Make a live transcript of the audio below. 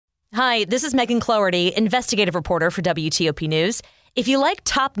Hi, this is Megan Cloherty, investigative reporter for WTOP News. If you like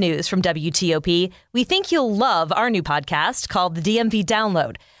top news from WTOP, we think you'll love our new podcast called The DMV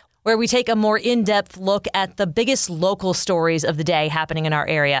Download, where we take a more in-depth look at the biggest local stories of the day happening in our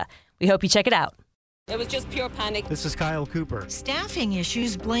area. We hope you check it out. It was just pure panic. This is Kyle Cooper. Staffing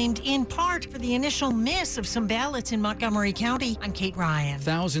issues blamed in part for the initial miss of some ballots in Montgomery County. I'm Kate Ryan.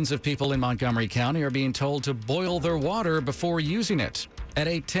 Thousands of people in Montgomery County are being told to boil their water before using it. At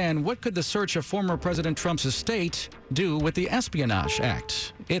 8:10, what could the search of former President Trump's estate do with the Espionage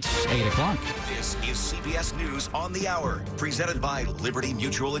Act? It's 8 o'clock. This is CBS News on the Hour, presented by Liberty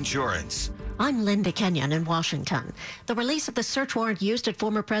Mutual Insurance. I'm Linda Kenyon in Washington. The release of the search warrant used at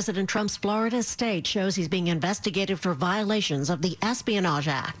former President Trump's Florida estate shows he's being investigated for violations of the Espionage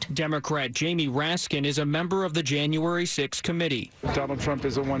Act. Democrat Jamie Raskin is a member of the January 6 committee. Donald Trump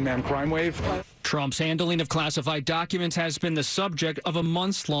is a one-man crime wave. Trump's handling of classified documents has been the subject of a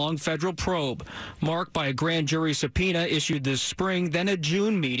months-long federal probe, marked by a grand jury subpoena issued this spring, then a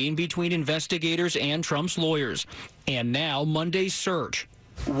June meeting between investigators and Trump's lawyers, and now Monday's search.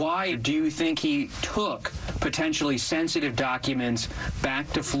 Why do you think he took potentially sensitive documents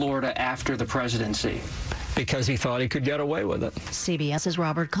back to Florida after the presidency? Because he thought he could get away with it. CBS's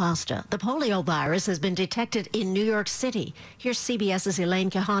Robert Costa. The polio virus has been detected in New York City. Here's CBS's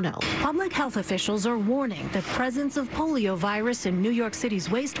Elaine Quijano. Public health officials are warning the presence of polio virus in New York City's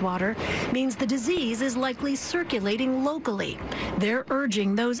wastewater means the disease is likely circulating locally. They're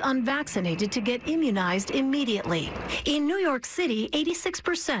urging those unvaccinated to get immunized immediately. In New York City,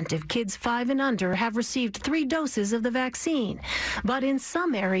 86% of kids 5 and under have received 3 doses of the vaccine. But in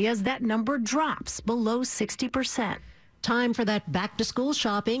some areas, that number drops below 60%. Time for that back-to-school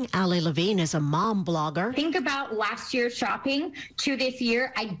shopping. Allie Levine is a mom blogger. Think about last year's shopping to this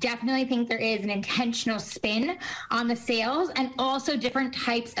year. I definitely think there is an intentional spin on the sales and also different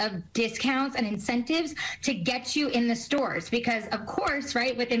types of discounts and incentives to get you in the stores because, of course,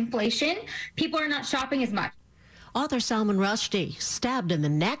 right, with inflation, people are not shopping as much. Author Salman Rushdie stabbed in the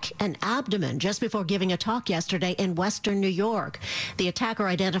neck and abdomen just before giving a talk yesterday in western New York. The attacker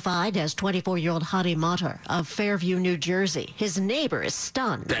identified as 24-year-old Hadi Matar of Fairview, New Jersey. His neighbor is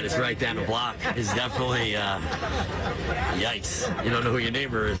stunned. That is right down the block. It's definitely, yikes. You don't know who your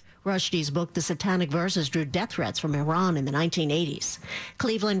neighbor is. Rushdie's book, The Satanic Verses, drew death threats from Iran in the 1980s.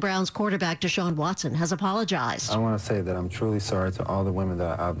 Cleveland Browns quarterback Deshaun Watson has apologized. I want to say that I'm truly sorry to all the women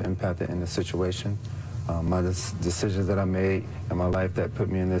that I've impacted in this situation. My decisions that I made in my life that put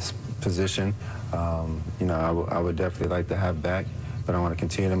me in this position, I would definitely like to have back, but I want to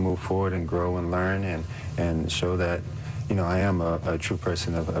continue to move forward and grow and learn and show that, I am a true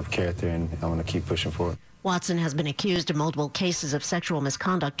person of character, and I want to keep pushing forward. Watson has been accused of multiple cases of sexual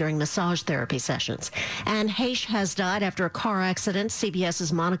misconduct during massage therapy sessions. Anne Heche has died after a car accident.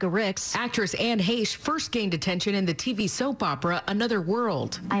 CBS's Monica Ricks. Actress Anne Heche first gained attention in the TV soap opera Another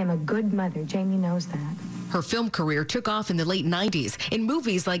World. I am a good mother. Jamie knows that. Her film career took off in the late 90s in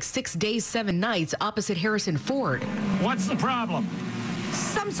movies like 6 Days, 7 Nights opposite Harrison Ford. What's the problem?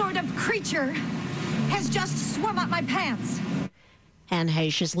 Some sort of creature has just swum up my pants. Anne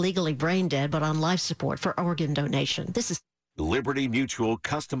Heche is legally brain dead, but on life support for organ donation. This is Liberty Mutual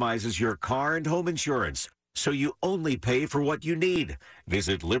customizes your car and home insurance, so you only pay for what you need.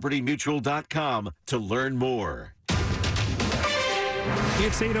 Visit libertymutual.com to learn more.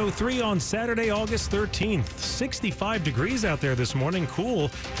 It's 8:03 on Saturday, August 13th. 65 degrees out there this morning.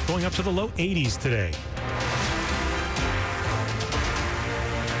 Cool, going up to the low 80s today.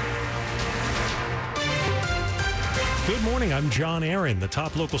 Good morning, I'm John Aaron. The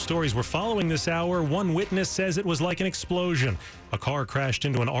top local stories we're following this hour. One witness says it was like an explosion. A car crashed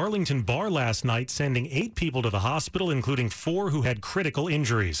into an Arlington bar last night, sending 8 people to the hospital, including 4 who had critical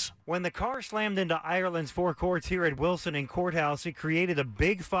injuries. When the car slammed into Ireland's forecourts here at Wilson and Courthouse, it created a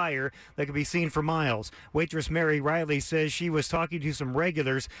big fire that could be seen for miles. Waitress Mary Riley says she was talking to some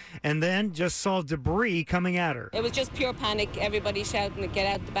regulars and then just saw debris coming at her. It was just pure panic. Everybody shouting,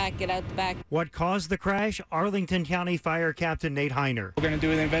 get out the back, get out the back. What caused the crash? Arlington County Fire Captain Nate Heiner. We're going to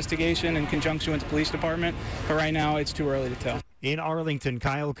do an investigation in conjunction with the police department, but right now it's too early to tell. In Arlington,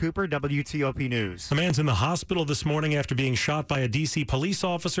 Kyle Cooper, WTOP News. A man's in the hospital this morning after being shot by a D.C. police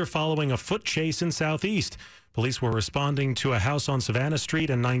officer following a foot chase in Southeast. Police were responding to a house on Savannah Street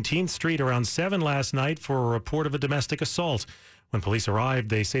and 19th Street around 7 last night for a report of a domestic assault. When police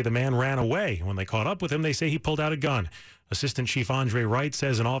arrived, they say the man ran away. When they caught up with him, they say he pulled out a gun. Assistant Chief Andre Wright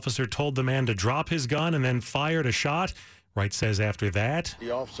says an officer told the man to drop his gun and then fired a shot. Wright says after that,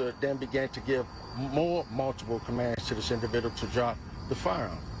 the officer then began to give multiple commands to this individual to drop the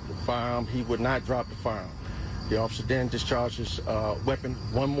firearm. He would not drop the firearm. The officer then discharged his weapon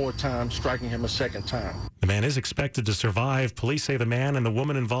one more time, striking him a second time. The man is expected to survive. Police say the man and the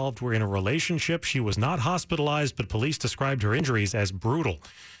woman involved were in a relationship. She was not hospitalized, but police described her injuries as brutal.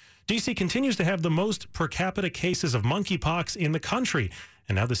 D.C. continues to have the most per capita cases of monkeypox in the country,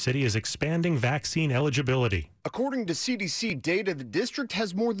 and now the city is expanding vaccine eligibility. According to CDC data, the district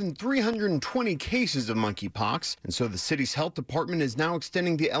has more than 320 cases of monkeypox, and so the city's health department is now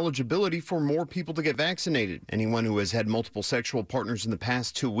extending the eligibility for more people to get vaccinated. Anyone who has had multiple sexual partners in the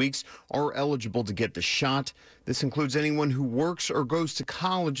past 2 weeks are eligible to get the shot. This includes anyone who works or goes to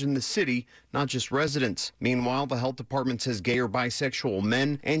college in the city, not just residents. Meanwhile, the health department says gay or bisexual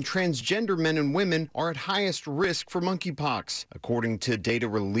men and transgender men and women are at highest risk for monkeypox. According to data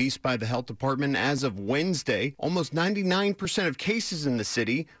released by the health department as of Wednesday, almost 99% of cases in the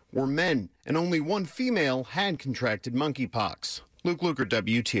city were men, and only one female had contracted monkeypox. Luke Luker,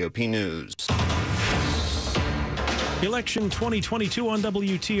 WTOP News. Election 2022 on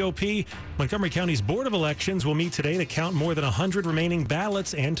WTOP. Montgomery County's Board of Elections will meet today to count more than 100 remaining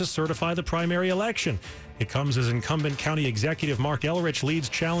ballots and to certify the primary election. It comes as incumbent county executive Mark Elrich leads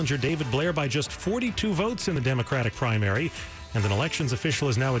challenger David Blair by just 42 votes in the Democratic primary. And an elections official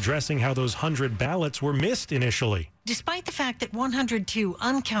is now addressing how those 100 ballots were missed initially. Despite the fact that 102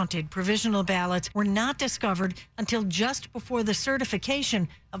 uncounted provisional ballots were not discovered until just before the certification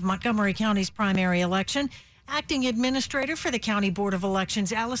of Montgomery County's primary election, Acting Administrator for the County Board of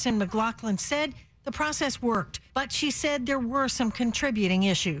Elections, Allison McLaughlin, said the process worked, but she said there were some contributing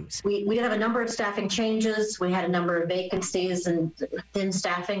issues. We did have a number of staffing changes. We had a number of vacancies and thin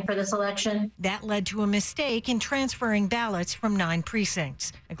staffing for this election. That led to a mistake in transferring ballots from 9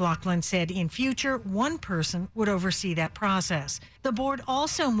 precincts. McLaughlin said in future, one person would oversee that process. The board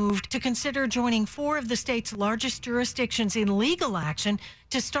also moved to consider joining 4 of the state's largest jurisdictions in legal action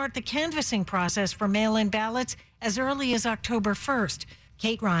to start the canvassing process for mail-in ballots as early as October 1st.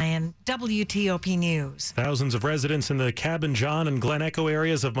 Kate Ryan, WTOP News. Thousands of residents in the Cabin John and Glen Echo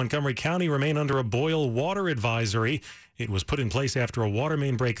areas of Montgomery County remain under a boil water advisory. It was put in place after a water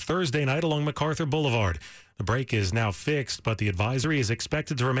main break Thursday night along MacArthur Boulevard. The break is now fixed, but the advisory is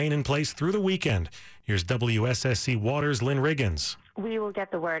expected to remain in place through the weekend. Here's WSSC Water's Lynn Riggins. We will get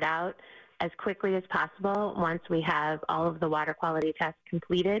the word out as quickly as possible once we have all of the water quality tests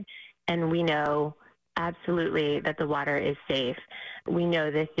completed and we know absolutely that the water is safe. We know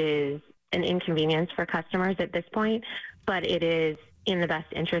this is an inconvenience for customers at this point, but it is in the best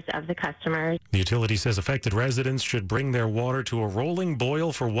interest of the customers. The utility says affected residents should bring their water to a rolling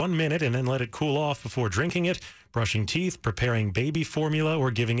boil for 1 minute and then let it cool off before drinking it, brushing teeth, preparing baby formula,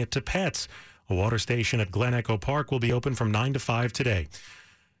 or giving it to pets. A water station at Glen Echo Park will be open from 9 to 5 today.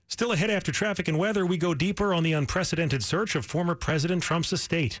 Still ahead after traffic and weather, we go deeper on the unprecedented search of former President Trump's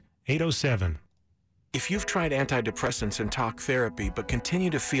estate. 8:07. If you've tried antidepressants and talk therapy but continue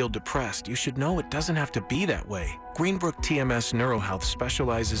to feel depressed, you should know it doesn't have to be that way. Greenbrook TMS Neurohealth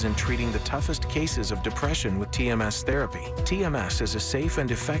specializes in treating the toughest cases of depression with TMS therapy. TMS is a safe and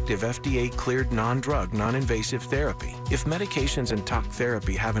effective FDA-cleared non-drug, non-invasive therapy. If medications and talk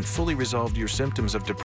therapy haven't fully resolved your symptoms of depression,